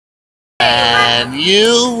And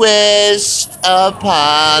you wished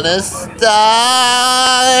upon a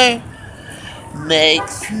star.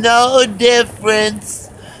 Makes no difference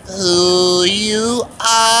who you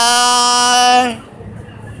are.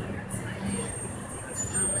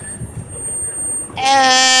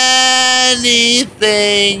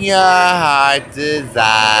 Anything your heart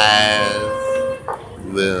desires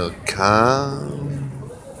will come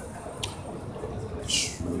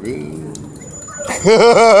true.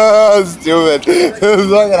 Stupid.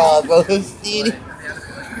 Look at all those.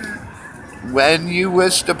 When you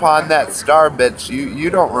wished upon that star, bitch, you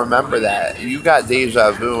don't remember that. You got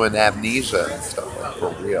deja vu and amnesia and stuff, like,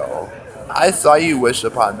 for real. I saw you wish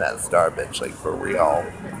upon that star, bitch, like, for real.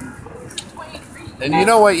 And you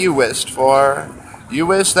know what you wished for? You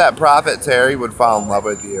wished that Prophet Terry would fall in love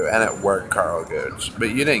with you, and it worked, Carl Gooch.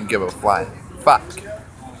 But you didn't give a flying fuck.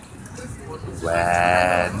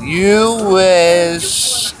 When you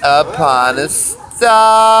wish upon a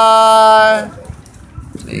star,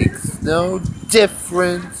 makes no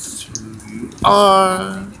difference who you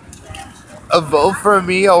are. A vote for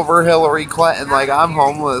me over Hillary Clinton, like I'm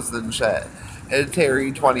homeless and shit. And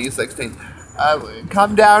Terry 2016.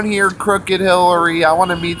 Come down here, Crooked Hillary. I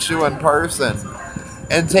want to meet you in person.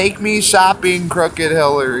 And take me shopping, Crooked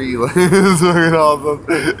Hillary. Look at all them.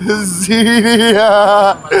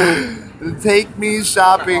 Take me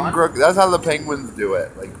shopping, Crooked. That's how the Penguins do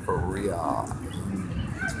it. Like, for real.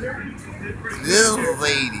 Little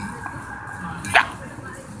lady.